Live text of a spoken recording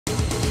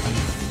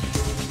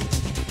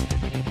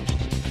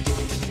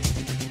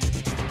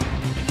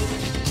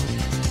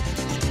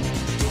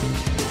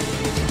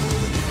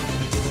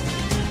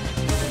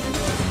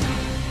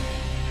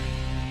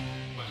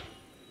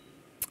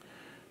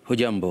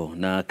Hujambo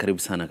na karibu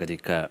sana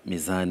katika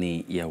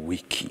Mizani ya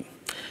Wiki.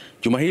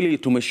 Juma hili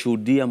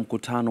tumeshuhudia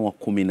mkutano wa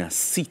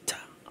 16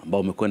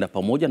 ambao umekwenda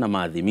pamoja na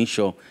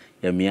maadhimisho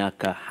ya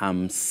miaka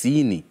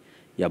 50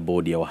 ya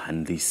bodi ya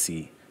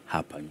wahandisi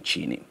hapa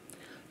nchini.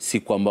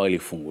 Siku ambayo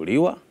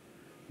ilifunguliwa,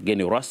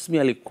 mgeni rasmi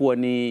alikuwa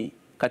ni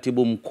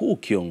Katibu Mkuu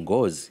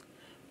Kiongozi,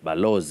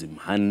 Balozi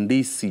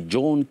Mhandisi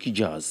John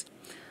Kijazi,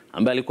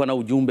 ambaye alikuwa na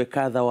ujumbe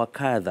kadha wa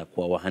kadha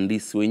kwa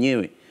wahandisi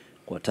wenyewe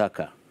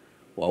kuwataka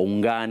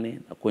waungane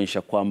na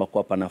kuonyesha kwamba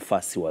kuwapa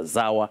nafasi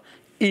wazawa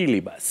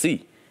ili basi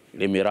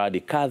ile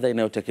miradi kadha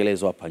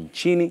inayotekelezwa hapa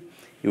nchini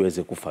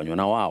iweze kufanywa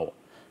na wao.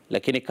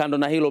 Lakini kando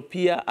na hilo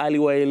pia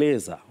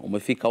aliwaeleza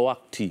umefika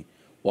wakati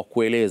wa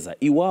kueleza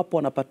iwapo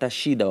wanapata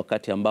shida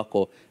wakati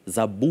ambako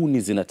zabuni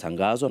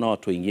zinatangazwa na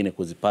watu wengine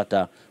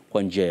kuzipata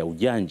kwa njia ya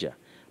ujanja,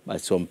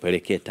 basi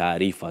wampelekee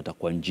taarifa hata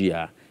kwa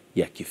njia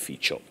ya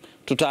kificho.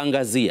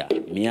 Tutaangazia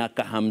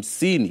miaka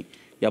 50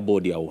 ya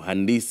bodi ya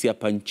uhandisi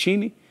hapa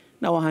nchini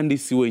na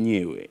wahandisi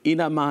wenyewe.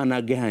 Ina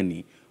maana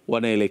gani,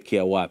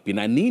 wanaelekea wapi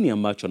na nini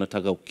ambacho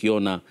wanataka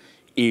kukiona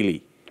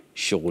ili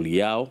shughuli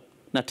yao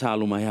na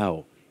taaluma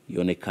yao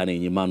ionekane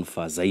yenye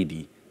manufaa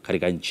zaidi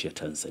katika nchi ya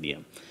Tanzania.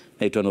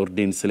 Naitwa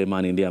Nurdin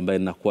Selemani, ndiye ambaye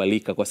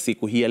ninakualika kwa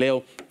siku hii ya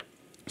leo.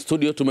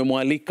 Studio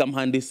tumemwalika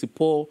mhandisi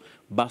Paul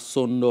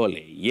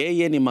Basondole.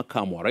 Yeye ni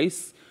makamu wa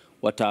rais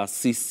wa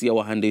taasisi ya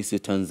wahandisi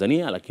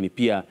Tanzania, lakini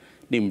pia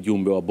ni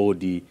mjumbe wa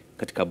bodi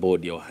katika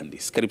bodi ya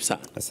wahandisi. Karibu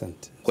sana.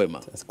 Asante.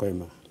 Kwema.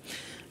 Kwema.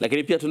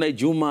 Lakini pia tunaye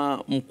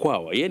Juma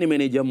Mkwawa. Yeye ni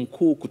meneja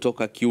mkuu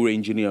kutoka Kiure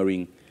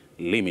Engineering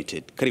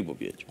Limited. Karibu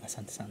pia.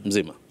 Asante sana.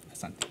 Mzima.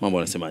 Asante. Mambo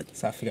yanasemaje?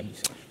 Safi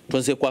kabisa.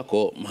 Tuanze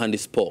kwako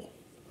mhandisi Paul.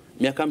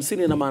 Miaka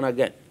 50 ina maana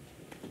gani?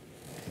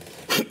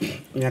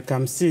 Miaka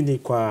 50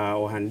 kwa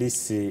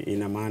wahandisi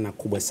ina maana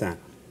kubwa sana.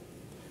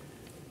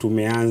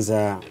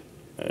 Tumeanza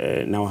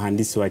na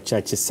wahandisi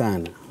wachache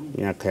sana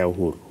miaka ya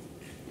uhuru,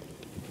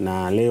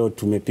 na leo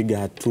tumepiga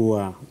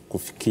hatua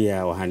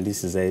kufikia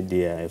wahandisi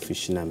zaidi ya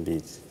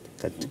 22,000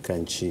 katika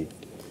nchi.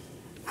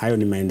 Hayo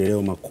ni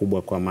maendeleo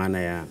makubwa kwa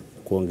maana ya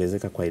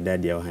kuongezeka kwa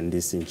idadi ya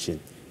wahandisi nchini.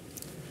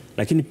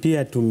 Lakini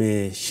pia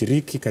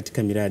tumeshiriki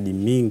katika miradi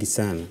mingi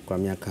sana kwa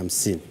miaka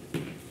 50.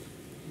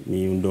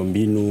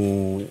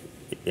 Miundombinu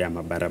ya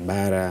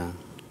mabarabara,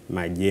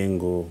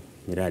 majengo,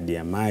 miradi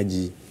ya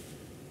maji,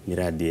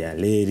 miradi ya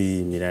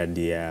reli,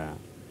 miradi ya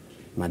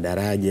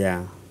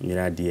madaraja,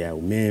 miradi ya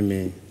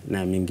umeme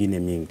na mingine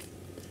mingi.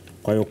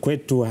 Kwa hiyo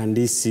kwetu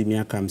wahandisi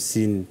miaka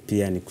 50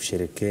 pia ni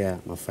kusherekea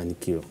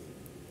mafanikio.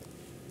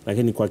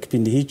 Lakini kwa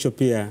kipindi hicho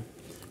pia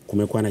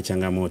kumekuwa na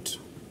changamoto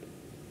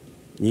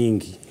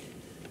nyingi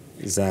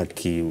za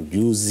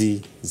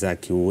kiujuzi, za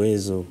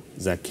kiuwezo,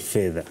 za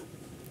kifedha.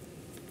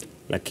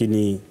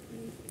 Lakini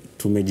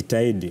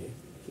tumejitahidi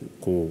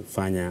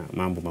kufanya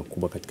mambo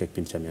makubwa katika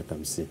kipindi cha miaka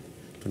 50.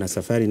 Tuna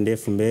safari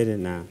ndefu mbele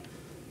na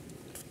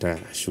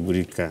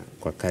tutashughulika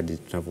kwa kadri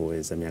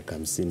tunavyoweza miaka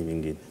 50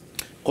 mingine.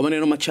 Kwa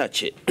maneno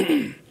machache,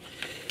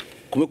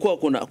 kumekuwa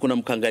kuna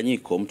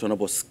mkanganyiko mtu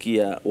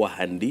anaposikia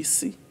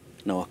wahandisi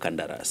na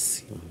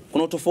wakandarasi.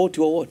 Kuna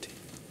utofauti wowote?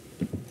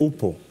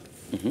 Upo.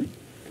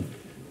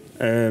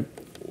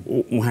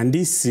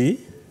 Mhandisi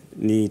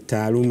ni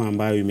taaluma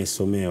ambayo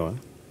imesomewa.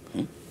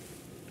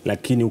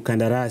 Lakini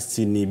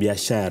ukandarasi ni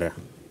biashara.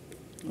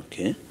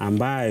 Okay.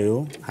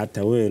 Ambayo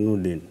hata wewe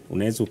Nurdin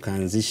unaweza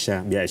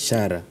ukaanzisha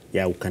biashara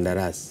ya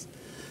ukandarasi.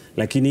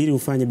 Lakini ili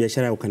ufanye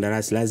biashara ya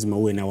ukandarasi lazima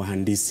uwe na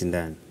wahandisi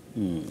ndani.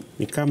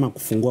 Ni kama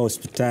kufungua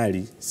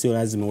hospitali, sio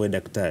lazima uwe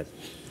daktari.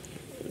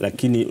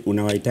 Lakini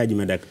unawahitaji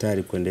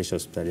madaktari kuendesha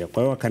hospitali.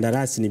 Kwa hiyo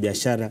wakandarasi ni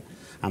biashara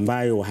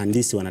ambayo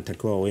wahandisi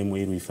wanatakiwa wawemo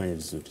ili uifanye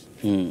vizuri.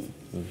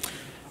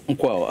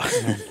 Mkwawa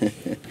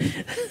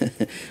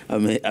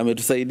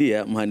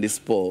ametusaidia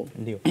mhandisi Paul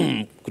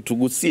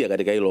kutugusia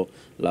katika hilo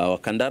la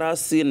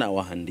wakandarasi na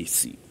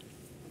wahandisi.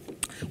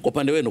 Kwa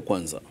upande wenu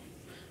kwanza,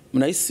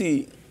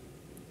 mnahisi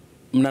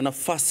mna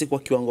nafasi kwa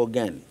kiwango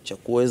gani cha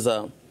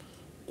kuweza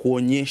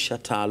kuonyesha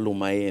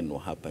taaluma yenu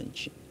hapa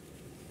nchini?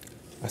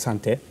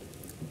 Asante.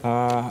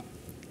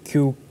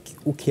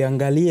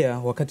 Ukiangalia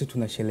wakati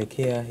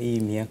tunasherehekea hii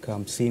miaka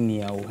 50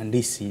 ya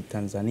uhandisi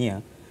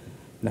Tanzania,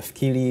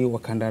 nafikiri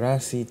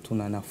wakandarasi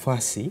tuna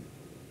nafasi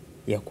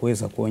ya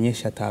kuweza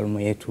kuonyesha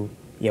taaluma yetu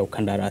ya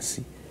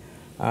ukandarasi.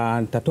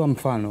 Nitatoa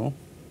mfano.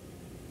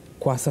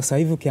 Kwa sasa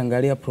hivi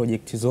ukiangalia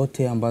projekti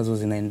zote ambazo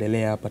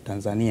zinaendelea hapa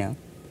Tanzania,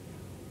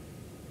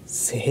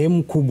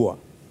 sehemu kubwa,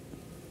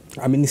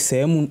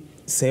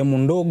 sehemu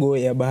ndogo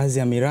ya baadhi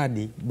ya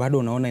miradi bado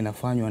unaona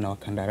inafanywa na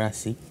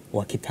wakandarasi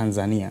wa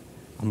Kitanzania,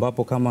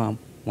 ambapo kama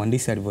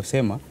mhandisi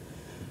alivyosema,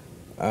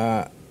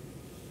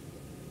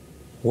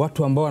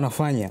 watu ambao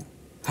wanafanya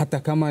hata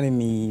kama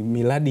ni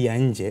miradi ya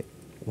nje,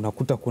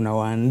 unakuta kuna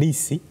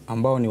wahandisi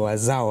ambao ni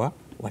wazawa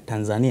wa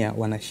Tanzania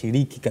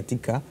wanashiriki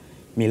katika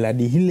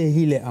miradi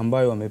ile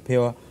ambayo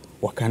wamepewa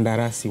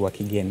wakandarasi wa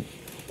kigeni.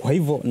 Kwa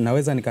hivyo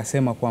naweza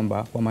nikasema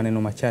kwamba kwa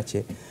maneno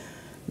machache,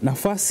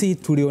 nafasi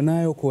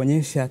tulionayo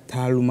kuonyesha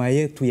taaluma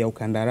yetu ya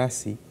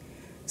ukandarasi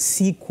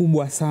si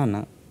kubwa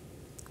sana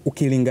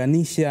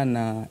ukilinganisha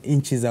na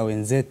nchi za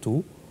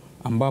wenzetu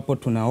ambapo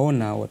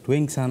tunaona watu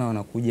wengi sana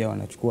wanakuja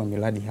wanachukua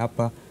miradi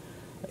hapa,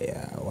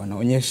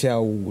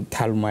 wanaonyesha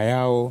taaluma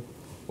yao,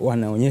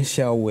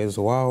 wanaonyesha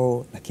uwezo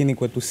wao, lakini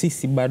kwetu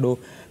sisi bado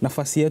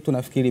nafasi yetu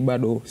nafikiri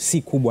bado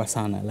si kubwa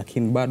sana,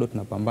 lakini bado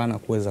tunapambana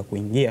kuweza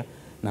kuingia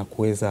na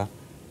kuweza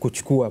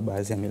kuchukua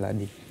baadhi ya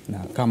miradi, na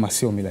kama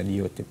sio miradi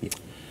yote pia.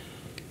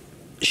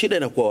 Shida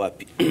inakuwa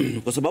wapi?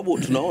 Kwa sababu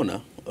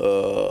tunaona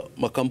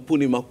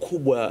makampuni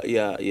makubwa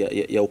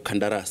ya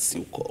ukandarasi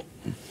huko,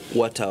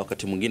 hata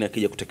wakati mwingine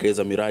akija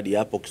kutekeleza miradi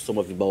hapo,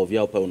 ukisoma vibao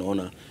vyao pale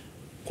unaona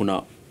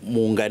kuna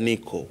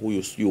muunganiko,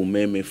 huyu sijui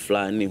umeme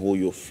fulani,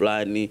 huyu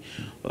fulani,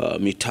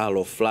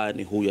 mitalo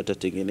fulani, huyu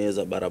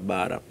atatengeneza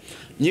barabara.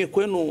 Nyie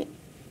kwenu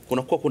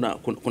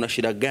kuna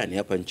shida gani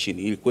hapa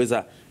nchini ili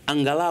kuweza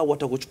angalau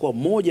hata kuchukua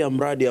moja ya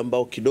mradi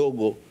ambao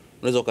kidogo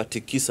unaweza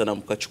ukatikisa na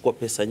mkachukua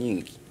pesa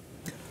nyingi?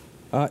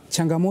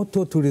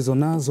 Changamoto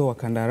tulizonazo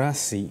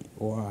wakandarasi,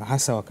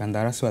 hasa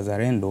wakandarasi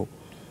wazalendo,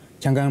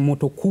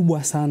 changamoto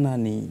kubwa sana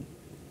ni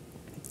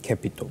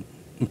capital,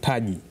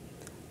 mtaji.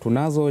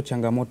 Tunazo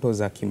changamoto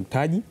za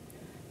kimtaji,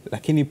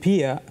 lakini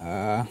pia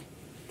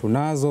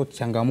tunazo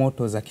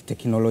changamoto za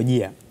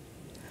kiteknolojia.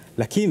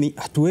 Lakini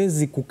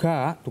hatuwezi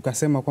kukaa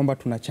tukasema kwamba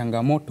tuna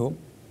changamoto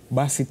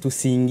basi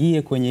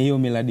tusiingie kwenye hiyo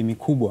miradi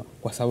mikubwa,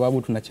 kwa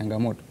sababu tuna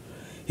changamoto.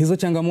 Hizo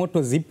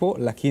changamoto zipo,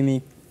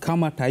 lakini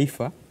kama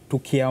taifa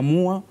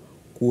tukiamua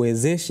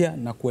kuwezesha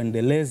na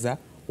kuendeleza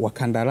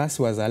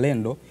wakandarasi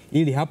wazalendo,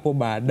 ili hapo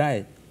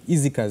baadaye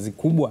hizi kazi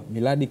kubwa,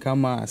 miradi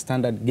kama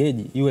standard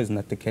gauge iwe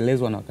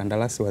zinatekelezwa na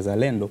wakandarasi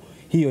wazalendo,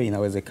 hiyo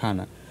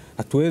inawezekana.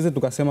 Hatuwezi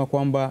tukasema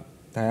kwamba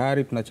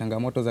tayari tuna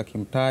changamoto za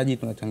kimtaji,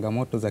 tuna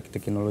changamoto za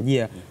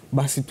kiteknolojia,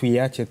 basi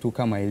tuiache tu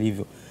kama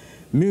ilivyo.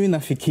 Mimi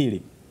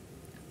nafikiri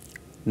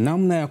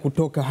namna ya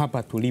kutoka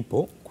hapa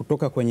tulipo,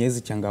 kutoka kwenye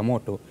hizi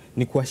changamoto,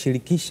 ni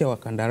kuwashirikisha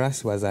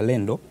wakandarasi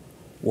wazalendo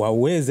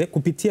waweze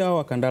kupitia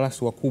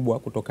wakandarasi wakubwa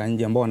kutoka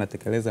nje ambao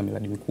wanatekeleza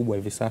miradi mikubwa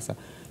hivi sasa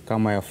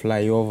kama ya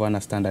flyover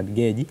na standard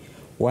gauge,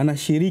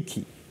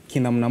 wanashiriki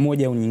kinamna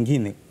moja au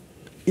nyingine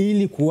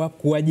ili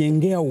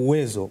kuwajengea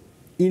uwezo,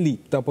 ili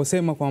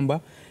tutaposema kwamba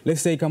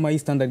let's say kama hii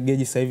standard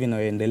gauge sasa hivi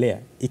inayoendelea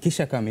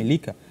ikisha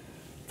kamilika,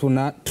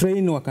 tuna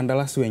train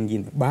wakandarasi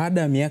wengine,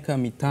 baada ya miaka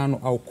 5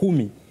 au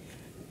 10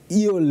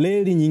 hiyo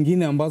reli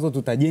nyingine ambazo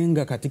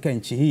tutajenga katika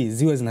nchi hii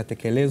ziwe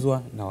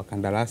zinatekelezwa na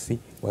wakandarasi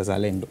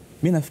wazalendo.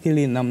 Mimi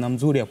nafikiri namna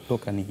mzuri ya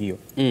kutoka ni hiyo.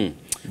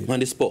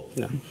 Mhandisi Po,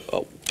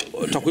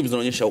 takwimu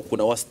zinaonyesha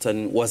kuna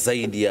wastani wa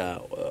zaidi ya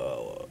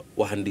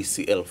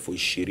wahandisi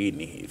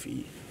 20,000 hivi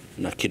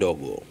na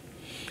kidogo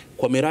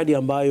kwa miradi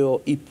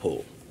ambayo ipo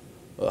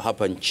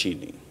hapa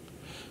nchini,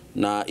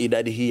 na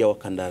idadi hii ya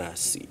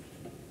wakandarasi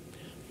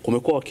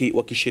kumekuwa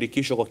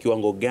wakishirikishwa kwa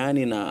kiwango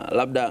gani, na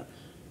labda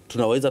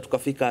tunaweza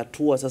tukafika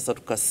hatua sasa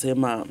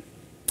tukasema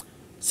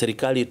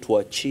serikali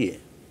tuachie?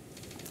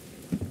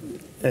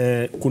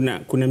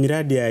 Kuna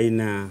miradi ya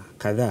aina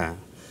kadhaa.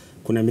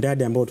 Kuna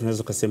miradi ambayo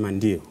tunaweza kusema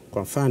ndio.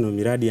 Kwa mfano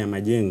miradi ya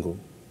majengo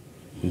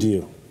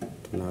ndio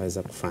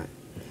tunaweza kufanya.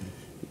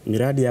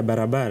 Miradi ya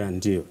barabara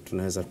ndio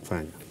tunaweza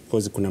kufanya.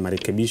 Kwa kuna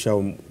marekebisho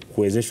au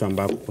kuwezeshwa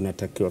ambako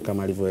kunatakiwa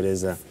kama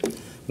alivyoeleza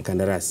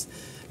mkandarasi.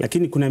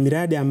 Lakini kuna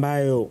miradi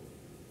ambayo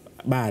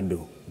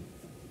bado.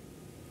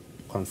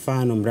 Kwa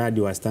mfano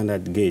mradi wa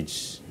standard gauge,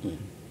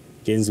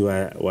 ujenzi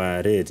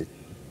wa reli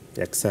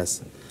ya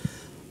kisasa,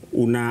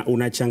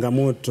 una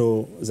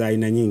changamoto za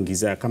aina nyingi,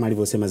 za kama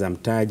alivyosema, za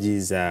mtaji,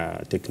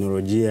 za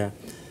teknolojia,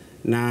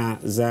 na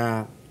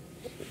za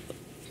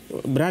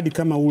mradi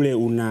kama ule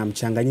una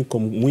mchanganyiko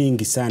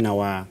mwingi sana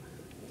wa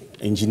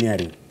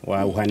engineering,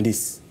 wa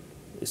uhandisi,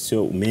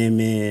 sio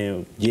umeme,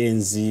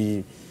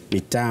 ujenzi,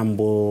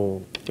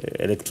 mitambo,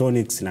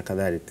 electronics na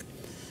kadhalika.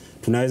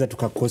 Tunaweza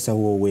tukakosa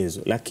huo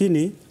uwezo.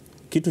 Lakini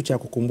kitu cha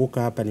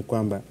kukumbuka hapa ni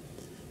kwamba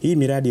hii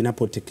miradi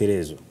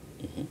inapotekelezwa,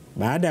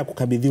 baada ya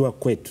kukabidhiwa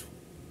kwetu,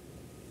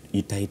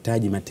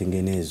 itahitaji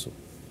matengenezo.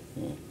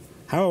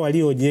 Hawa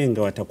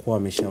waliojenga watakuwa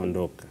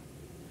wameshaondoka.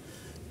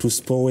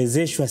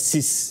 Tusipowezeshwa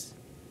sisi,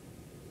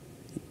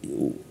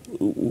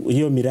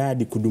 hiyo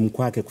miradi kudumu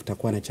kwake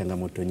kutakuwa na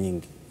changamoto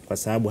nyingi, kwa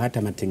sababu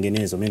hata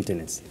matengenezo,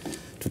 maintenance,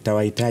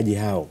 tutawahitaji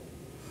hao.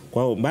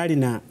 Kwa hiyo mbali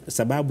na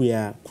sababu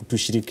ya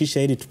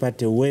kutushirikisha ili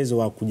tupate uwezo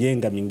wa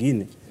kujenga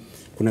mingine,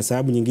 kuna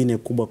sababu nyingine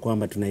kubwa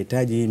kwamba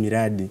tunahitaji hii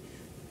miradi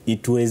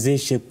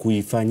ituwezeshe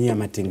kuifanyia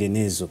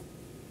matengenezo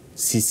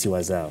sisi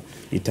wazao.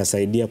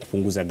 Itasaidia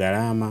kupunguza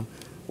gharama,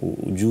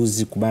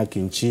 ujuzi kubaki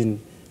nchini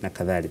na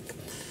kadhalika.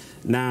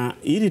 Na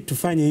ili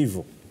tufanye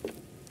hivyo,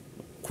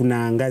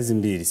 kuna ngazi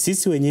mbili.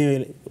 Sisi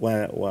wenyewe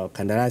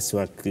wakandarasi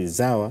wa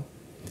kizawa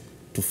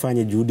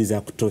tufanye juhudi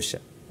za kutosha.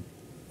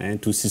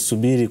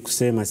 Tusisubiri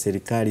kusema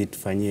serikali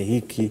tufanyie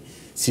hiki,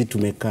 si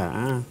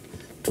tumekaa.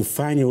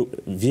 Tufanye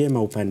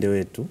vyema upande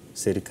wetu,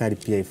 serikali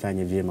pia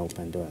ifanye vyema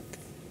upande wake.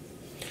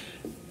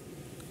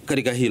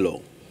 Katika hilo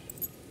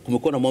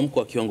kumekuwa na mwamko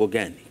wa kiwango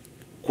gani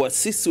kwa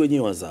sisi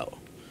wenyewe wazawa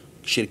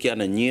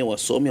kushirikiana nyie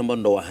wasomi ambao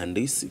ndo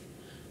wahandisi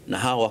na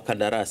hawa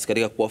wakandarasi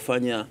katika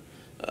kuwafanya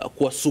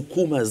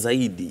kuwasukuma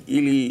zaidi,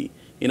 ili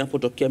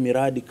inapotokea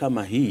miradi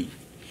kama hii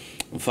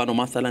Mfano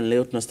mathalan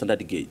leo tuna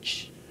standard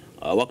gauge.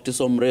 Wakati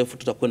sio mrefu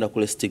tutakwenda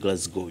kule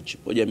Stigler's Gorge,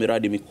 moja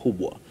miradi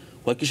mikubwa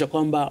kuhakikisha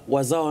kwamba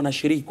wazao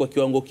wanashiriki kwa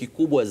kiwango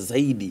kikubwa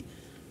zaidi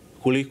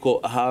kuliko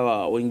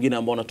hawa wengine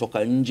ambao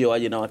wanatoka nje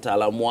waje na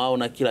wataalamu wao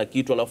na kila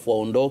kitu alafu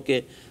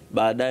waondoke.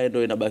 Baadaye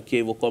ndio inabakia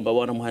hivyo kwamba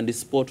bwana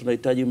mhandisi po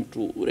tunahitaji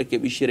mtu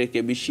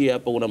rekebishie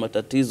hapa kuna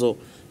matatizo,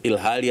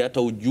 ilhali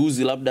hata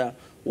ujuzi labda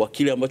wa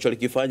kile ambacho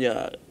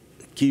alikifanya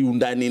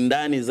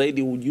kiundani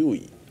zaidi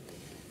hujui.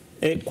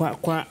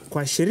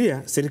 Kwa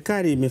sheria,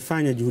 serikali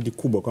imefanya juhudi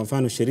kubwa. Kwa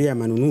mfano sheria ya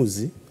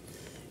manunuzi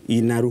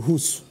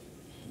inaruhusu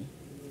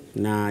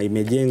na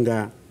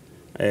imejenga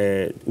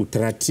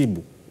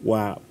utaratibu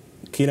wa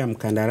kila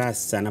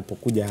mkandarasi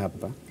anapokuja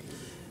hapa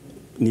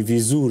ni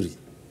vizuri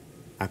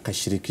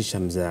akashirikisha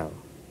mzao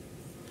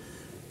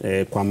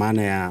kwa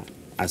maana ya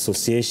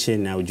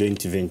association au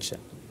joint venture.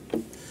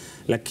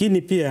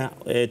 Lakini pia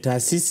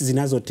taasisi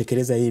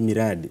zinazotekeleza hii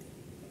miradi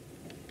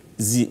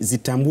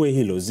zitambue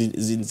hilo,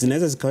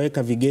 zinaweza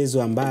zikaweka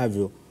vigezo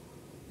ambavyo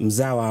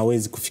mzawa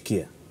hawezi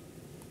kufikia.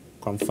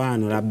 Kwa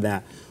mfano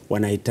labda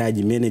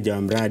wanahitaji manager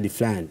wa mradi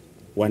fulani,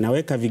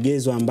 wanaweka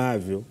vigezo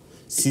ambavyo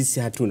sisi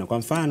hatuna. Kwa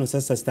mfano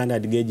sasa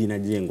standard gauge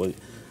inajengwa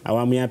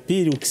awamu ya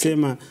pili,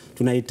 ukisema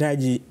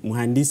tunahitaji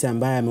mhandisi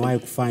ambaye amewahi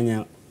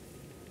kufanya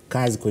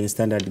kazi kwenye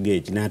standard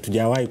gauge na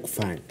hatujawahi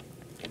kufanya,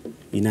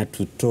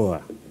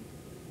 inatutoa.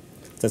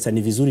 Sasa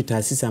ni vizuri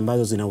taasisi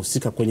ambazo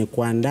zinahusika kwenye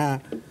kuandaa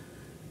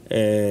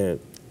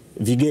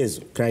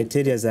vigezo,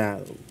 criteria za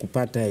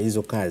kupata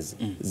hizo kazi,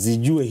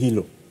 zijue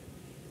hilo,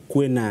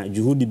 kuwe na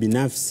juhudi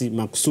binafsi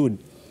makusudi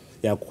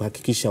ya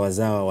kuhakikisha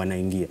wazawa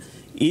wanaingia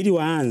ili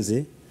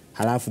waanze,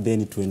 halafu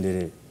then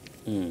tuendelee.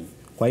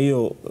 Kwa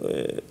hiyo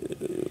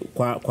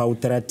kwa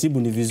utaratibu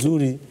ni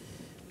vizuri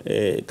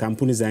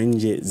kampuni za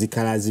nje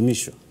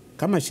zikalazimishwa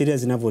kama sheria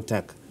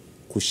zinavyotaka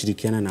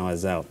kushirikiana na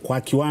wazawa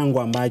kwa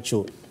kiwango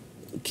ambacho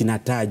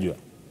kinatajwa.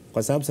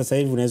 Kwa sababu sasa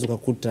hivi unaweza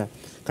kukuta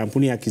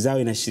kampuni ya kizao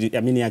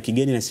ya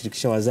kigeni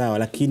inashirikisha wazawa,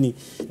 lakini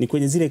ni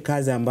kwenye zile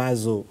kazi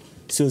ambazo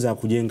sio za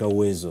kujenga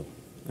uwezo,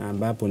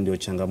 ambapo ndio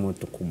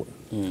changamoto kubwa.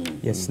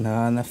 Yes,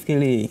 na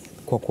nafikiri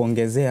kwa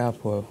kuongezea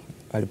hapo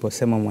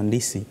aliposema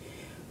mhandisi,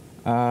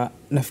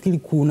 nafikiri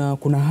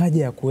kuna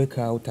haja ya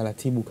kuweka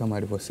utaratibu kama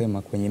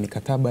alivyosema kwenye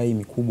mikataba hii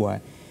mikubwa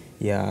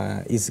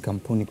ya hizi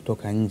kampuni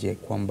kutoka nje,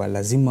 kwamba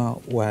lazima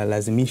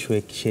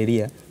walazimishwe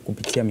kisheria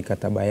kupitia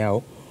mikataba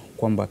yao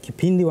kwamba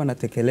kipindi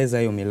wanatekeleza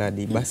hiyo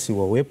miradi basi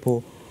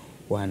wawepo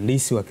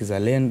wahandisi wa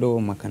kizalendo,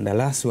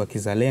 makandarasi wa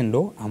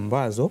kizalendo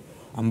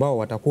ambao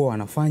watakuwa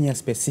wanafanya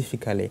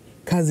specifically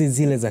kazi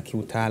zile za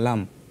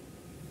kiutaalamu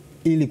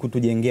ili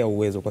kutujengea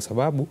uwezo, kwa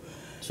sababu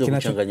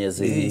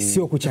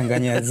sio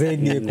kuchanganya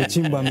zege,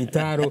 kuchimba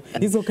mitaro.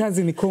 Hizo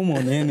kazi ni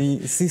common,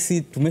 yani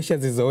sisi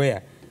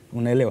tumeshazizoea,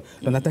 unaelewa.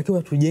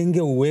 Tunatakiwa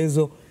tujenge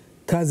uwezo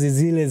kazi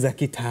zile za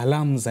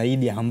kitaalamu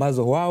zaidi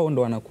ambazo wao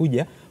ndo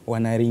wanakuja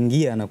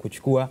wanaringia na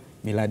kuchukua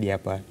miradi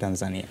hapa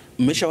Tanzania.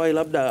 Mmeshawahi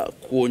labda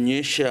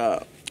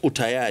kuonyesha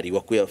utayari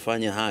wa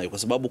kuyafanya hayo? Kwa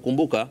sababu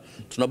kumbuka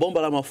tuna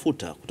bomba la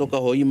mafuta kutoka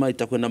Hoima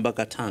itakwenda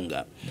mpaka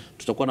Tanga.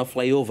 Tutakuwa na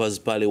flyovers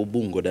pale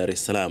Ubungo, Dar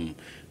es Salaam.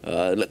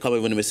 Kama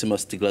hivyo nimesema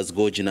Stigler's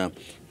Gorge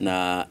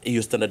na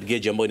hiyo standard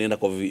gauge ambayo inaenda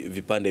kwa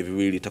vipande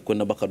viwili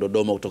itakwenda mpaka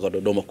Dodoma, kutoka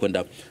Dodoma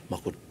kwenda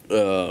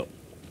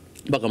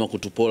mpaka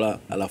Makutupola,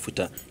 alafu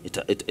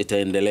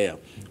itaendelea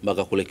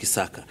mpaka kule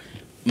Kisaka.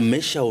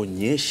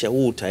 Mmeshaonyesha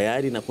huu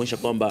tayari na kuonyesha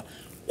kwamba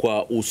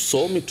kwa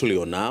usomi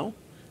tulionao,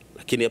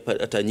 lakini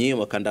hata nyinyi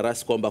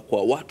wakandarasi kwamba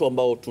kwa watu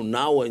ambao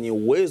tunao wenye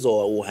uwezo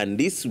wa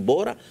uhandisi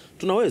bora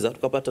tunaweza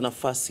tukapata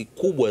nafasi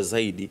kubwa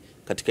zaidi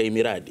katika hii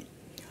miradi?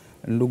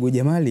 Ndugu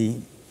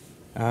Jamali,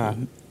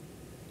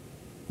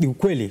 ni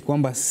ukweli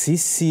kwamba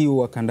sisi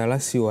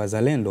wakandarasi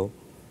wazalendo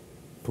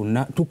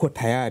tuko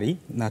tayari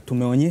na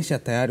tumeonyesha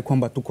tayari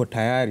kwamba tuko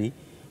tayari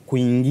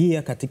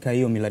kuingia katika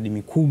hiyo miradi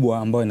mikubwa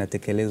ambayo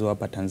inatekelezwa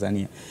hapa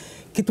Tanzania.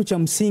 Kitu cha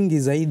msingi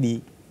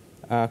zaidi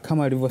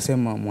kama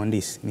alivyosema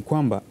mhandisi ni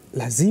kwamba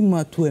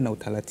lazima tuwe na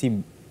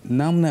utaratibu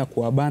namna ya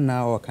kuwabana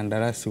hao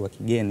wakandarasi wa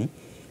kigeni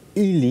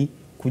ili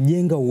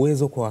kujenga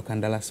uwezo kwa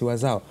wakandarasi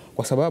wazao,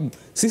 kwa sababu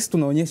sisi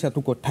tunaonyesha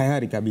tuko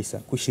tayari kabisa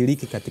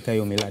kushiriki katika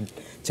hiyo miradi.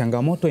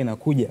 Changamoto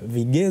inakuja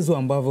vigezo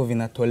ambavyo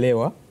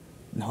vinatolewa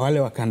na wale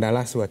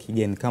wakandarasi wa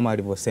kigeni. Kama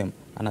alivyosema,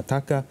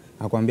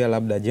 akwambia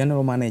labda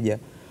general manager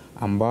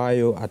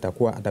ambayo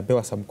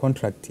atapewa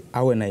subcontract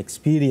awe na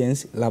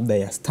experience labda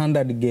ya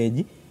standard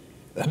gauge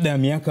labda ya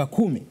miaka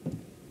 10.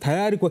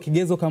 Tayari kwa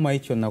kigezo kama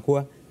hicho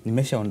nakuwa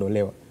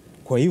nimeshaondolewa.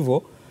 Kwa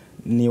hivyo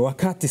ni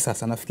wakati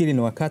sasa, nafikiri ni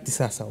wakati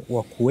sasa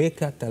wa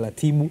kuweka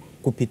taratibu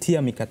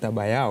kupitia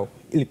mikataba yao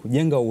ili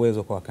kujenga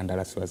uwezo kwa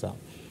wakandarasi wazao.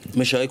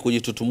 Umeshawahi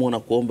kujitutumua na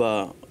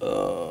kuomba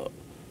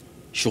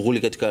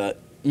shughuli katika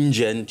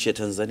nje ya nchi ya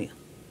Tanzania?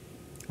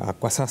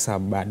 Kwa sasa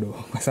bado.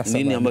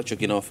 Nini ambacho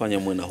kinawafanya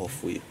mwe na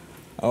hofu hiyo?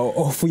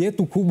 Hofu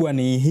yetu kubwa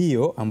ni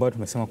hiyo ambayo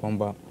tumesema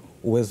kwamba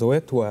uwezo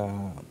wetu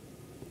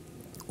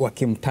wa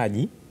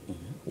kimtaji,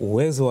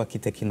 uwezo wa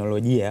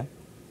kiteknolojia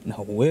na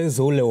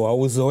uwezo ule wa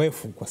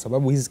uzoefu, kwa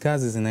sababu hizi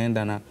kazi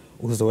zinaenda na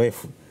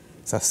uzoefu.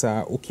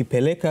 Sasa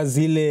ukipeleka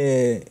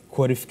zile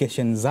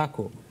qualification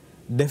zako,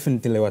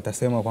 definitely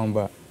watasema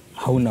kwamba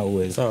hauna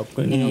uwezo. Sawa,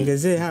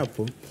 niongezee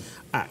hapo.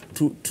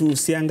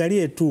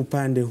 Tusiangalie tu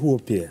upande huo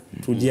pia.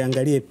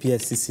 Tujiangalie pia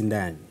sisi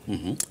ndani.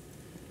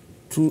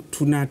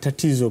 Tuna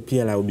tatizo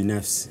pia la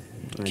ubinafsi.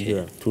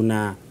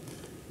 Unajua,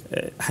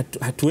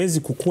 hatuwezi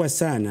kukua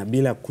sana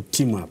bila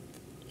kuteam up.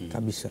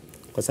 Kabisa.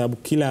 Kwa sababu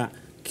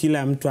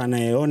kila mtu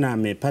anayeona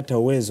amepata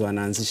uwezo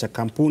anaanzisha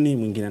kampuni,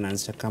 mwingine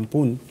anaanzisha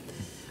kampuni.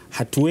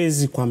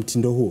 Hatuwezi kwa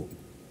mtindo huo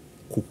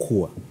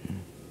kukua.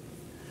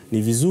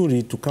 Ni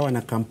vizuri tukawa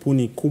na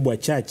kampuni kubwa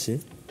chache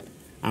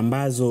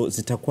ambazo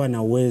zitakuwa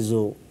na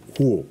uwezo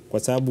huo, kwa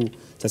sababu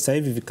sasa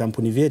hivi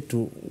vikampuni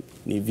vyetu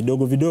ni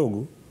vidogo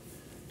vidogo,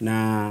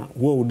 na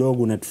huo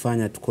udogo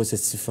unatufanya tukose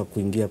sifa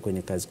kuingia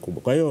kwenye kazi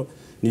kubwa. Kwa hiyo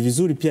ni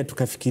vizuri pia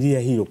tukafikiria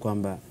hilo,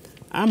 kwamba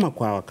ama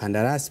kwa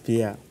wakandarasi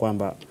pia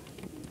kwamba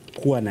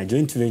kuwa na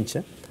joint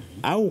venture,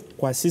 au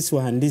kwa sisi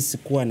wahandisi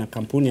kuwa na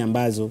kampuni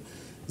ambazo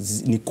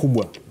ni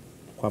kubwa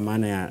kwa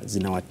maana ya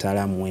zina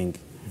wataalamu wengi.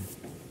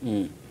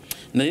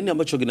 Na nini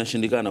ambacho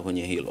kinashindikana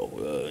kwenye hilo?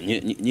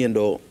 Nyie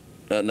ndo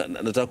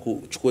nataka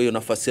kuchukua hiyo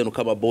nafasi yenu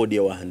kama bodi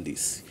ya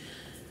wahandisi,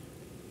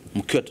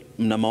 mkiwa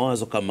mna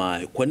mawazo kama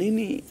hayo. Kwa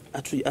nini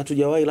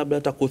hatujawahi labda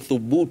hata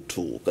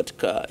kuthubutu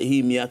katika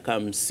hii miaka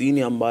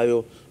 50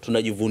 ambayo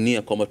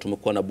tunajivunia kwamba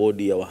tumekuwa na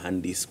bodi ya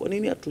wahandisi? Kwa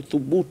nini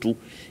hatuthubutu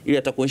ili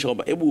hata kuonyesha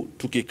kwamba hebu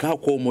tukikaa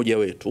kwa umoja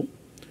wetu,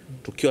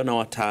 tukiwa na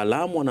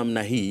wataalamu wa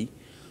namna hii,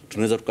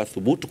 tunaweza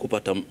tukathubutu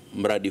kupata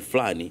mradi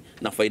fulani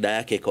na faida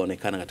yake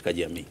ikaonekana katika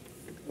jamii?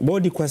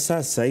 Bodi kwa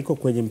sasa iko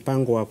kwenye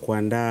mpango wa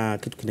kuandaa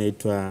kitu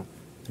kinaitwa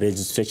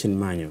registration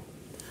manual,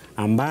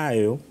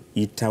 ambayo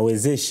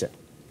itawezesha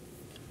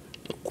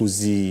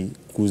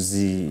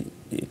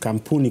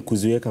kampuni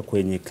kuziweka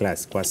kwenye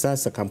class. Kwa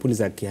sasa kampuni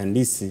za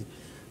kihandisi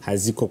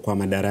haziko kwa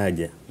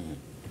madaraja.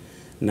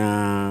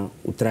 Na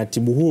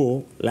utaratibu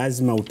huo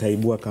lazima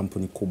utaibua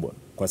kampuni kubwa,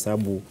 kwa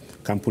sababu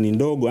kampuni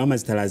ndogo ama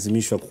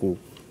zitalazimishwa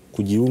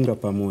kujiunga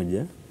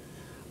pamoja,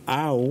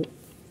 au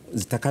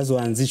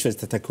zitakazoanzishwa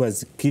zitatakiwa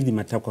zikidhi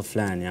matakwa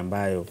fulani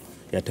ambayo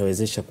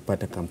yatawezesha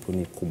kupata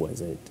kampuni kubwa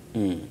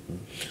zaidi.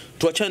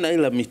 Tuachane na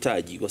ile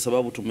mitaji, kwa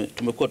sababu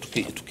tumekuwa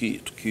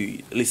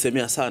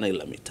tukilisemea sana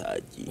ile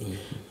mitaji.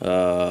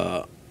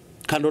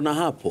 Kando na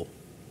hapo,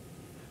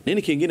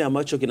 nini kingine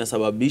ambacho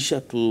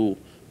kinasababisha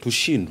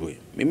tushindwe?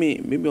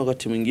 Mimi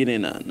wakati mwingine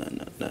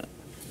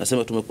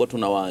nasema tumekuwa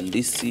tuna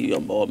wahandisi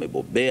ambao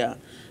wamebobea,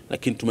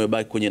 lakini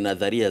tumebaki kwenye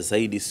nadharia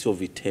zaidi, sio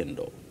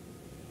vitendo.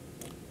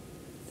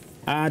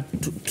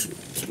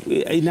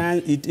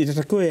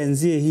 Itatakiwa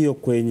ianzie hiyo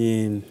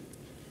kwenye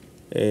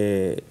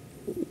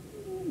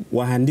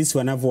wahandisi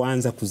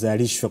wanavyoanza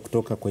kuzalishwa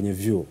kutoka kwenye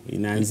vyuo.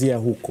 Inaanzia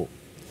huko.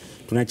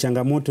 Tuna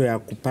changamoto ya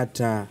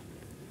kupata,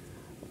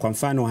 kwa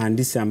mfano,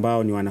 wahandisi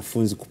ambao ni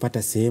wanafunzi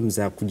kupata sehemu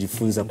za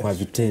kujifunza kwa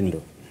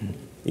vitendo.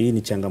 Hii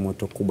ni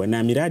changamoto kubwa,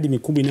 na miradi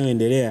mikubwa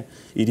inayoendelea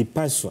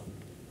ilipaswa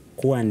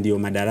kuwa ndio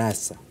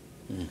madarasa,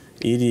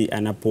 ili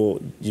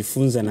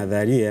anapojifunza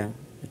nadharia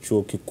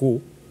chuo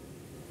kikuu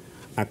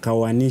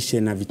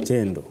akawanishe na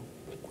vitendo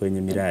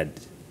kwenye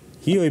miradi.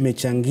 Hiyo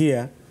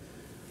imechangia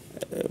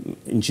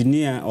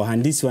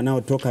wahandisi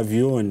wanaotoka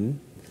vioni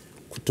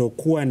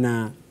kutokuwa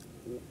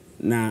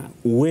na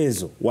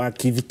uwezo wa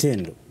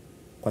kivitendo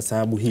kwa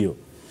sababu hiyo.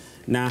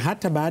 Na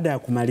hata baada ya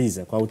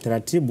kumaliza kwa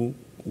utaratibu,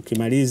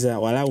 ukimaliza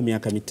walau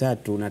miaka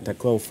 3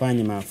 unatakiwa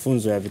ufanye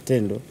mafunzo ya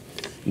vitendo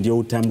ndio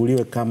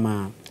utambuliwe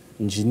kama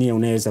engineer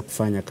unaweza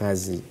kufanya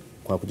kazi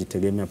kwa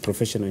kujitegemea,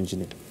 professional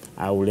engineer,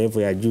 au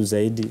level ya juu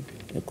zaidi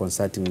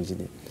consulting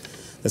engineer.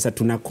 Sasa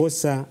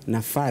tunakosa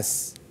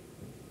nafasi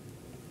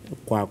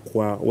kwa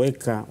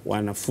kuweka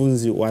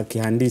wanafunzi wa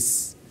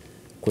kihandisi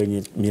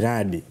kwenye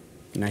miradi,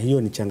 na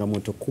hiyo ni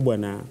changamoto kubwa,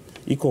 na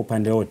iko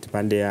upande wote,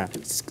 pande ya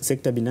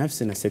sekta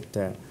binafsi na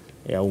sekta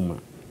ya umma,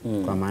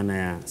 kwa maana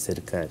ya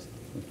serikali.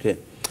 Okay.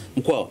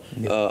 Mkuu,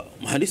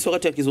 mhandisi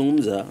wakati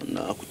akizungumza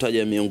na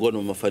kutaja miongoni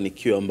mwa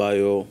mafanikio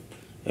ambayo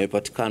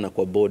yamepatikana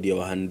kwa bodi ya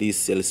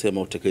wahandisi,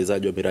 alisema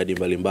utekelezaji wa miradi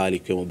mbalimbali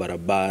ikiwemo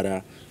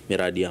barabara,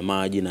 miradi ya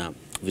maji na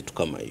vitu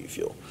kama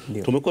hivyo.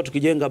 Tumekuwa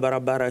tukijenga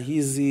barabara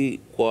hizi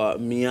kwa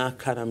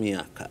miaka na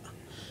miaka,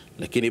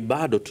 lakini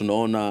bado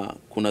tunaona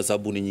kuna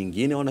zabuni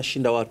nyingine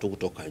wanashinda watu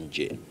kutoka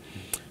nje.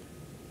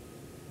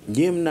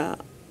 Je,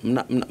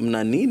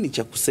 mna nini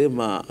cha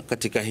kusema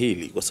katika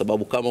hili? Kwa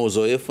sababu kama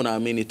uzoefu,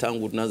 naamini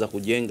tangu tunaanza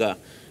kujenga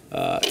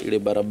ile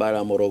barabara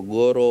ya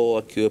Morogoro,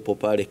 akiwepo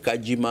pale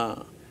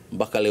Kajima,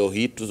 mpaka leo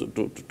hii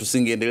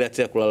tusingeendelea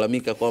tena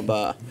kulalamika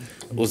kwamba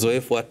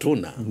uzoefu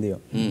hatuna. Ndio.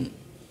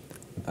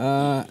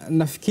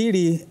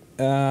 Nafikiri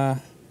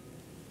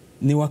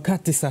ni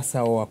wakati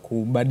sasa wa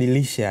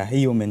kubadilisha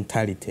hiyo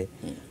mentality,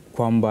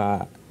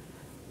 kwamba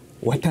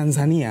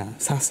Watanzania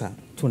sasa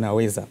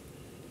tunaweza,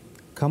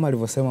 kama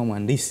alivyosema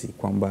mhandisi,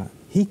 kwamba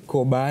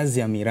hiko baadhi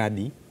ya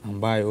miradi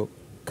ambayo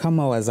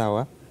kama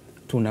wazawa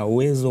tuna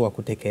uwezo wa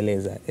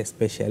kutekeleza,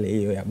 especially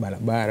hiyo ya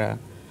barabara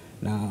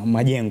na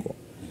majengo.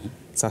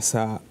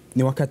 Sasa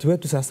ni wakati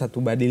wetu sasa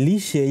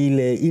tubadilishe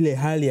ile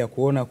hali ya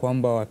kuona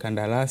kwamba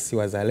wakandarasi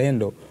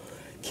wazalendo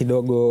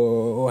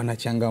kidogo wana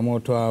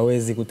changamoto,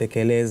 hawezi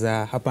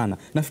kutekeleza. Hapana,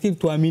 nafikiri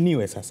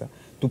tuaminiwe sasa,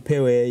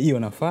 tupewe hiyo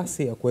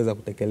nafasi ya kuweza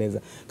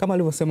kutekeleza. Kama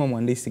alivyosema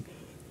mhandisi,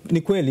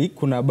 ni kweli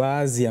kuna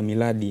baadhi ya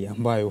miradi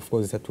ambayo of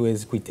course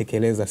hatuwezi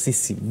kuitekeleza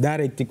sisi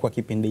direct kwa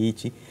kipindi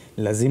hichi.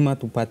 Lazima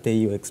tupate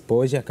hiyo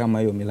exposure, kama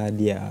hiyo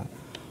miradi ya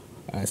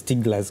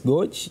Stiglas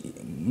Gorge.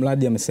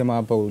 Mradi amesema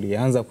hapa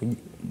ulianza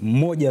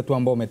mmoja tu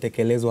ambao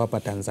umetekelezwa hapa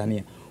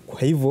Tanzania.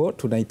 Kwa hivyo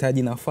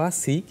tunahitaji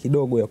nafasi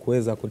kidogo ya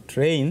kuweza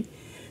kutrain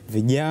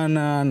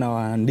vijana na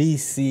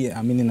wahandisi,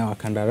 na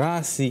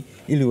wakandarasi,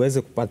 ili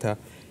uweze kupata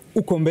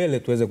uko mbele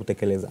tuweze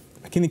kutekeleza.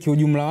 Lakini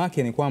kiujumla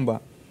wake ni kwamba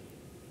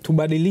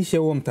tubadilishe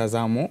huo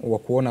mtazamo wa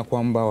kuona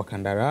kwamba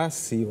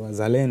wakandarasi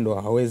wazalendo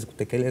hawezi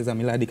kutekeleza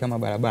miradi kama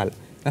barabara.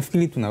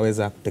 Nafikiri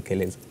tunaweza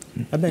kutekeleza.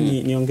 Labda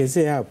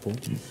niongezee hapo.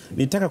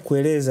 Nitaka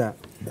kueleza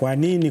kwa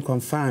nini kwa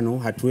mfano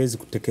hatuwezi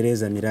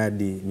kutekeleza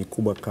miradi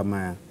mikubwa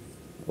kama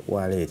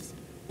wa reli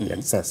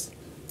ya sasa.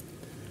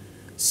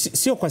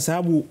 Sio kwa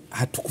sababu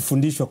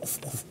hatukufundishwa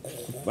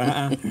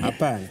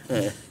hapana.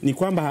 Ni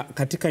kwamba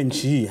katika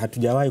nchi hii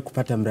hatujawahi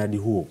kupata mradi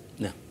huo.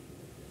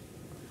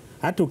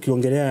 Hata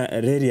ukiongelea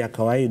reli ya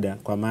kawaida,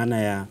 kwa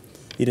maana ya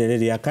ile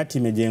reli ya kati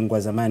imejengwa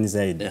zamani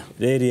zaidi.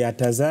 Reli ya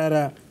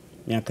Tazara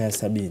miaka ya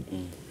 70.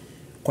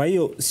 Kwa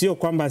hiyo sio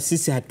kwamba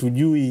sisi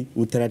hatujui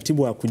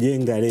utaratibu wa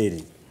kujenga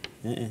reli.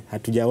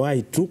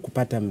 Hatujawahi tu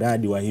kupata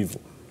mradi wa hivyo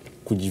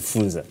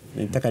kujifunza.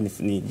 Nataka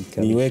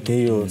niweke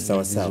hiyo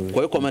sawa sawa. Kwa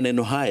hiyo kwa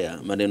maneno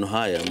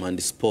haya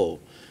mhandisi Paul,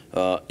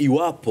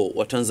 iwapo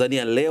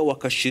Watanzania leo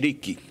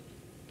wakashiriki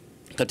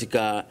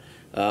katika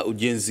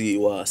ujenzi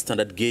wa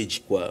standard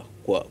gauge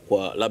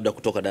kwa labda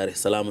kutoka Dar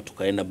es Salaam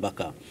tukaenda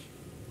mpaka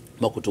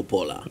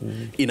Makutupola,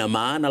 ina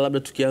maana labda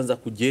tukianza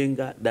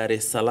kujenga Dar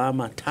es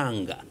Salaam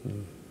Tanga,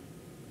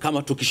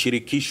 kama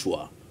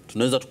tukishirikishwa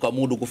tunaweza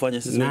tukamudu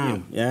kufanya sisi wenyewe?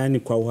 Yani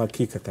kwa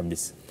uhakika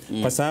kabisa.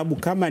 Kwa sababu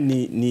kama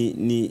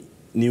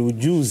ni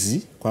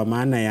ujuzi kwa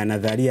maana ya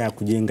nadharia ya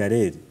kujenga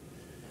reli,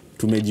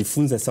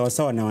 tumejifunza sawa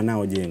sawa na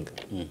wanaojenga.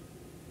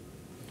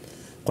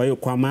 Kwa hiyo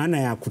kwa maana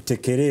ya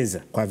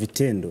kutekeleza kwa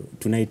vitendo,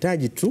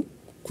 tunahitaji tu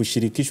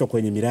kushirikishwa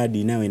kwenye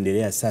miradi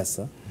inayoendelea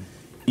sasa,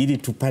 ili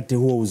tupate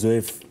huo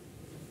uzoefu.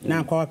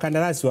 Na kwa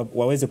wakandarasi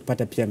waweze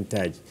kupata pia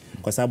mtaji.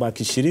 Kwa sababu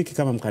akishiriki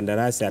kama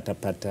mkandarasi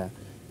atapata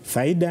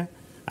faida,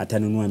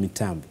 atanunua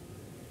mitambo.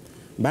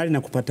 Bali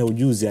na kupata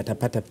ujuzi,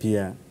 atapata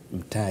pia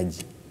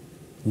mtaji.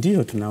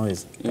 Ndiyo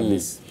tunaweza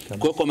kabisa.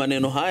 Kwa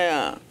maneno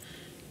haya,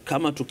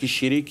 kama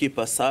tukishiriki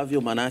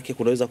pasavyo, maana yake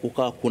kunaweza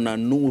kukaa kuna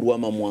nuru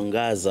ama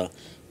mwangaza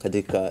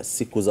katika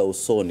siku za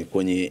usoni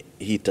kwenye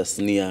hii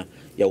tasnia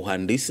ya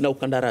uhandisi na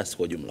ukandarasi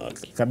kwa jumla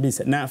wake.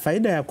 Kabisa. Na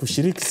faida ya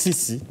kushiriki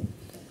sisi,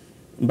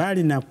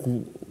 mbali na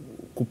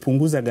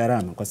kupunguza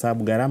gharama, kwa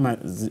sababu gharama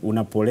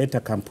unapoleta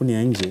kampuni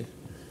ya nje,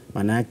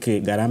 maana yake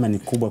gharama ni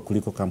kubwa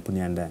kuliko kampuni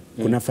ya ndani.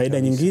 Kuna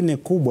faida nyingine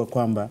kubwa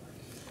kwamba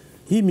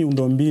hii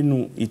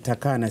miundombinu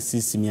itakaa na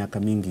sisi miaka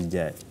mingi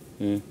ijayo.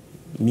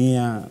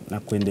 100 na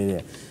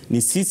kuendelea.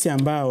 Ni sisi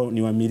ambao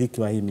ni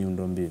wamiliki wa hii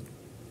miundombinu.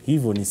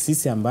 Hivyo ni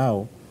sisi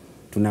ambao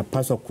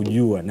tunapaswa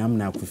kujua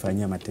namna ya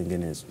kufanyia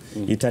matengenezo.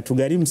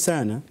 Itatugharimu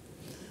sana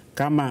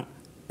kama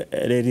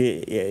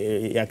reli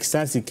ya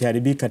kisasa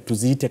ikiharibika,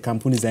 tuziite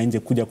kampuni za nje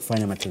kuja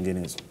kufanya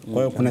matengenezo. Kwa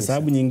hiyo kuna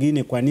sababu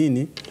nyingine kwa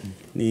nini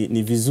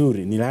ni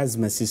vizuri, ni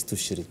lazima sisi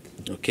tushiriki.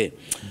 Okay.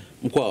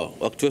 Mkwa,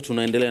 wakati wetu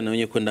tunaendelea na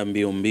wenye kwenda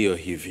mbio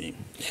hivi.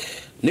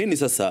 Nini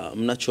sasa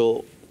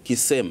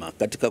mnachokisema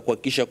katika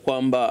kuhakikisha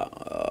kwamba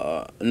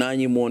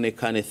nanyi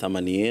muonekane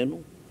thamani yenu,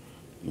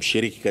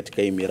 mshiriki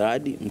katika hii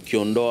miradi,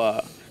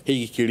 mkiondoa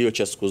hiki kilio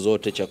cha siku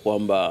zote cha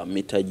kwamba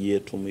mitaji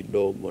yetu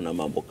midogo na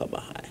mambo kama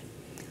haya?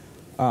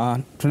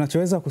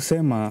 Tunachoweza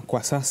kusema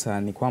kwa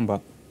sasa ni kwamba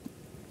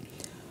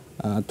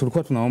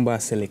tulikuwa tunaomba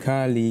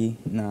serikali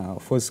na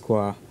of course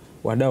kwa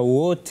wadau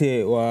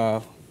wote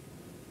wa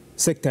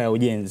sekta ya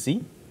ujenzi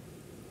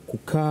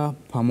kukaa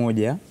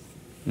pamoja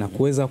na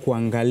kuweza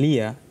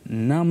kuangalia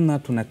namna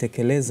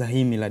tunatekeleza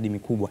hii miradi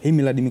mikubwa. Hii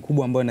miradi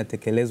mikubwa ambayo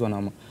inatekelezwa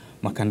na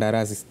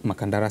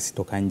makandarasi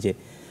toka nje.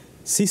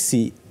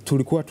 Sisi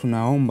tulikuwa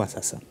tunaomba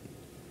sasa,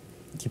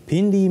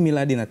 kipindi hii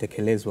miradi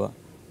inatekelezwa,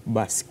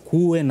 basi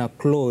kuwe na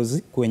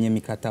clause kwenye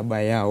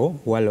mikataba yao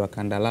wale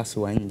wakandarasi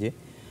wa nje,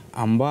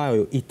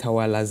 ambayo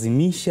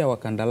itawalazimisha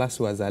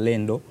wakandarasi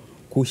wazalendo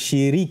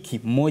kushiriki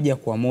moja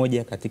kwa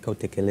moja katika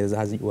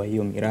utekelezaji wa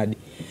hiyo miradi.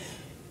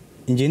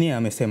 Engineer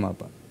amesema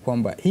hapa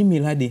kwamba hii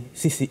miradi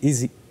sisi,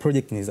 hizi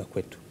project ni za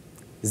kwetu.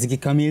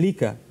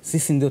 Zikikamilika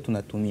sisi ndio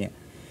tunatumia.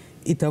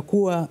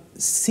 Itakuwa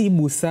si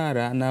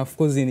busara na of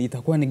course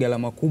itakuwa ni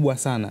gharama kubwa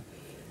sana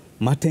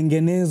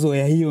matengenezo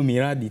ya hiyo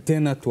miradi,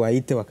 tena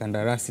tuwaite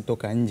wakandarasi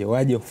toka nje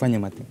waje kufanya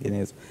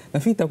matengenezo.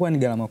 Nafikiri itakuwa ni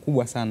gharama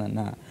kubwa sana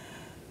na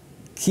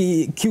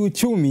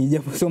kiuchumi,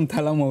 japo sio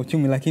mtaalamu wa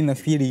uchumi, lakini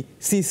nafikiri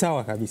si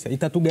sawa kabisa.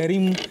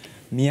 Itatugharimu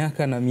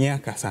miaka na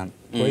miaka sana.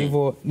 Kwa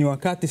hivyo ni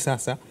wakati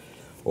sasa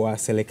wa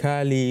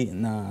serikali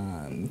na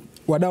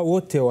wadau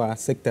wote wa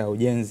sekta ya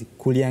ujenzi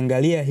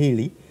kuliangalia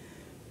hili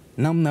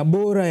namna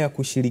bora ya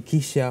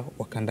kushirikisha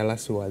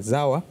wakandarasi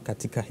wazawa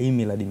katika hii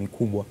miradi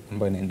mikubwa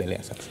ambayo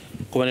inaendelea sasa.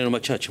 Kwa maneno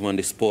machache,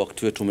 mhandisi Po,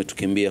 wakati wetu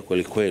umetukimbia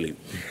kweli kweli.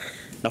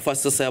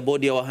 Nafasi sasa ya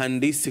bodi ya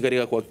wahandisi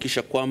katika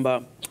kuhakikisha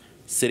kwamba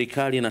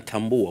serikali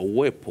inatambua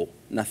uwepo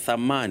na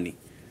thamani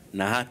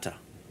na hata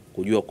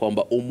kujua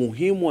kwamba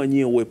umuhimu wa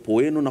nyie uwepo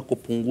wenu na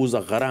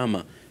kupunguza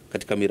gharama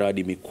katika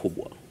miradi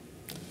mikubwa.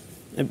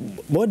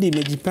 Bodi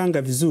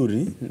imejipanga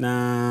vizuri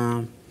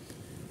na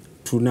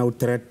tuna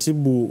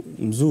utaratibu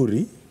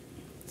mzuri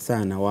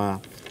sana wa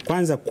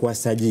kwanza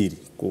kuwasajili,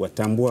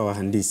 kuwatambua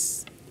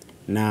wahandisi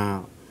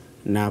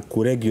na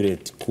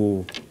kuregulate,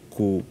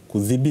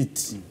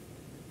 kudhibiti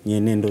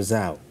nyenendo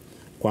zao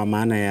kwa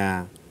maana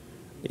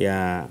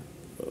ya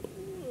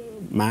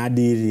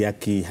maadili ya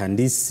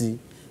kihandisi,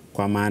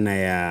 kwa maana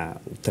ya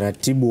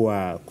utaratibu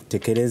wa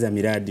kutekeleza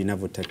miradi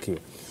inavyotakiwa.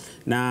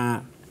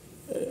 Na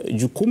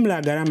jukumu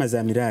la gharama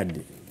za miradi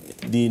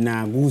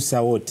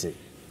linagusa wote,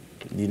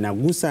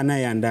 linagusa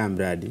anayeandaa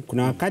mradi.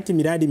 Kuna wakati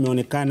miradi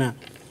imeonekana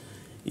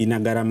ina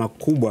gharama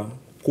kubwa,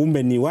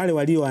 kumbe ni wale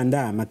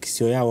walioandaa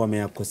makisio yao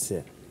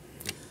wameyakosea.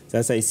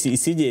 Sasa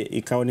isije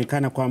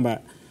ikaonekana kwamba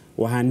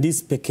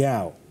wahandisi peke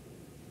yao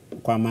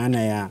kwa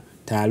maana ya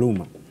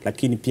taaluma,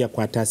 lakini pia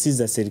kwa taasisi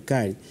za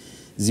serikali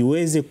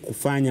ziweze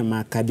kufanya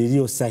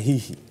makadirio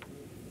sahihi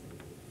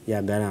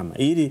ya gharama.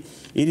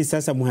 Ili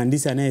sasa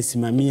mhandisi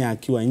anayesimamia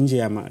akiwa nje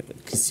ya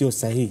makisio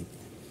sahihi,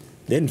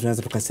 then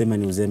tunaweza tukasema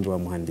ni uzembe wa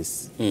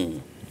mhandisi.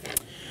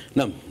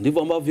 Naam,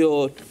 ndivyo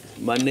ambavyo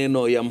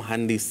maneno ya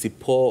mhandisi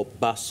Po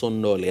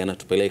Basondole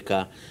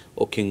yanatupeleka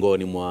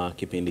ukingoni mwa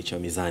kipindi cha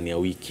Mizani ya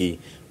Wiki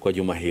kwa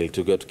juma hili,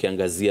 tukiwa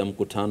tukiangazia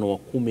mkutano wa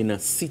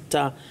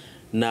 16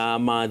 na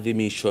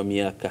maadhimisho ya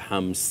miaka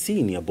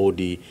 50 ya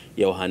bodi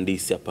ya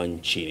wahandisi hapa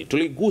nchini.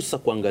 Tuligusa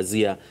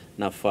kuangazia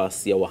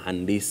nafasi ya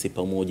wahandisi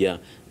pamoja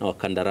na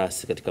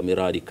wakandarasi katika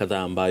miradi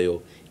kadhaa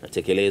ambayo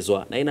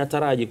inatekelezwa na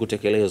inataraji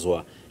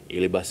kutekelezwa,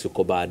 ili basi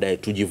uko baadaye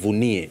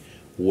tujivunie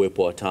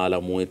uwepo wa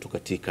wataalamu wetu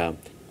katika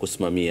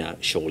kusimamia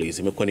shughuli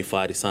hizi. Imekuwa ni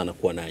fahari sana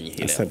kuwa nanyi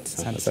hii leo.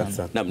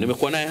 Naam,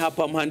 nimekuwa naye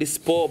hapa mhandisi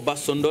Po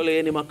Basondole,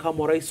 yeye ni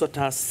makamu wa rais wa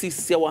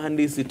taasisi ya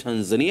wahandisi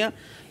Tanzania,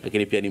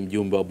 lakini pia ni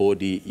mjumbe wa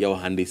bodi ya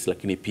wahandisi,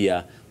 lakini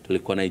pia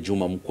tulikuwa naye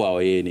Juma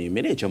Mkwawa, yeye ni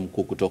meneja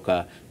mkuu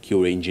kutoka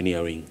Cure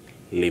Engineering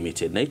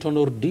Limited. Naitwa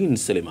Nurdin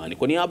Selemani,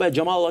 kwa niaba ya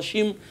Jamal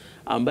Hashim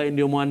ambaye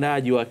ndio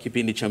mwandaji wa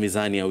kipindi cha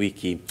Mizani ya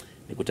Wiki,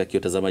 nikutakia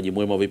utazamaji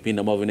mwema wa vipindi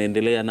ambavyo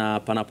vinaendelea, na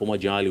panapo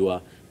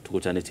majaliwa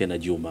tukutane tena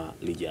juma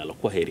lijalo.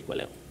 Kwa heri kwa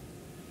leo.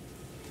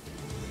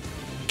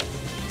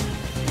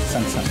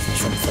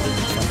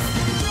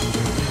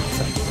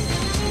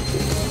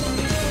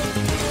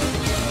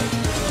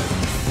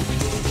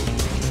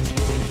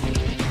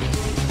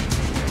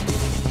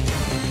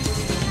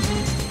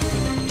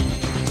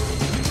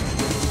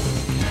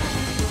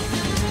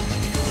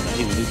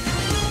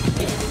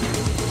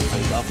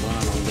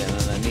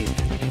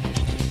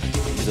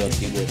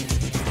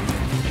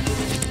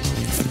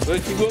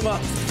 Kigoma.